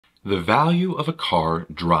The value of a car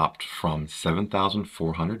dropped from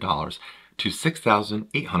 $7,400 to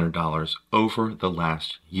 $6,800 over the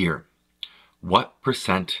last year. What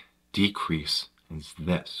percent decrease is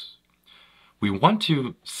this? We want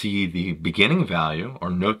to see the beginning value,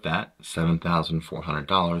 or note that,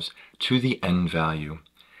 $7,400, to the end value,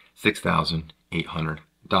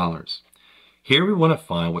 $6,800. Here we want to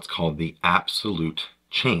find what's called the absolute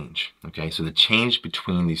change. Okay, so the change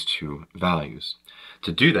between these two values.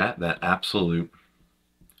 To do that, that absolute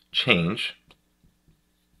change,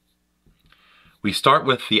 we start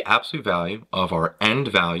with the absolute value of our end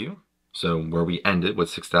value, so where we ended with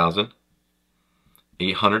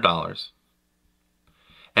 $6,800,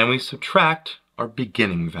 and we subtract our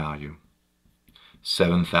beginning value,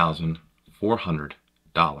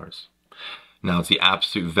 $7,400. Now it's the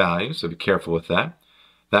absolute value, so be careful with that.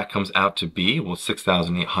 That comes out to be, well,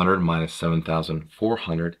 6,800 minus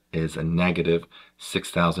 7,400 is a negative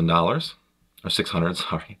 $6,000, or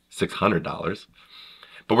 $600.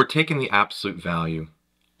 But we're taking the absolute value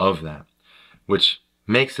of that, which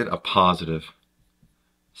makes it a positive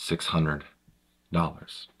 $600.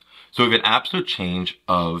 So we have an absolute change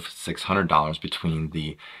of $600 between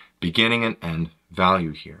the beginning and end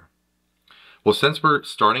value here. Well, since we're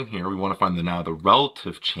starting here, we want to find now the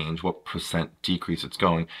relative change, what percent decrease it's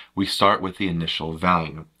going. We start with the initial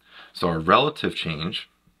value. So our relative change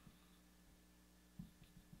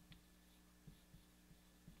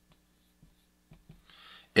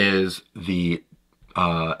is the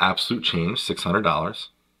absolute change, $600,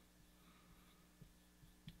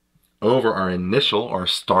 over our initial, our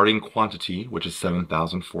starting quantity, which is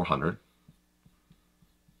 7,400,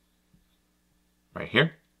 right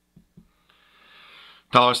here.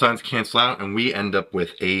 Dollar signs cancel out, and we end up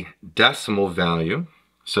with a decimal value.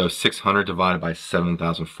 So 600 divided by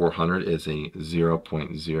 7,400 is a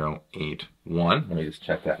 0.081. Let me just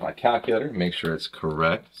check that in my calculator, make sure it's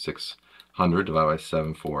correct. 600 divided by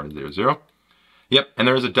 7,400. Yep, and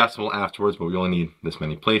there is a decimal afterwards, but we only need this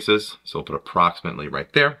many places, so we'll put approximately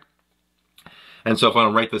right there. And so if I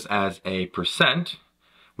want to write this as a percent,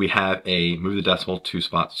 we have a, move the decimal 2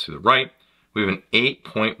 spots to the right, we have an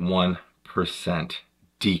 8.1%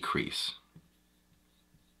 decrease.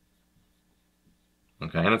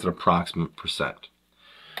 Okay, and it's an approximate percent.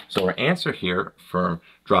 So our answer here for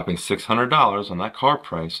dropping $600 on that car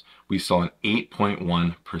price, we saw an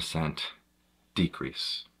 8.1%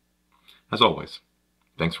 decrease. As always,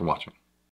 thanks for watching.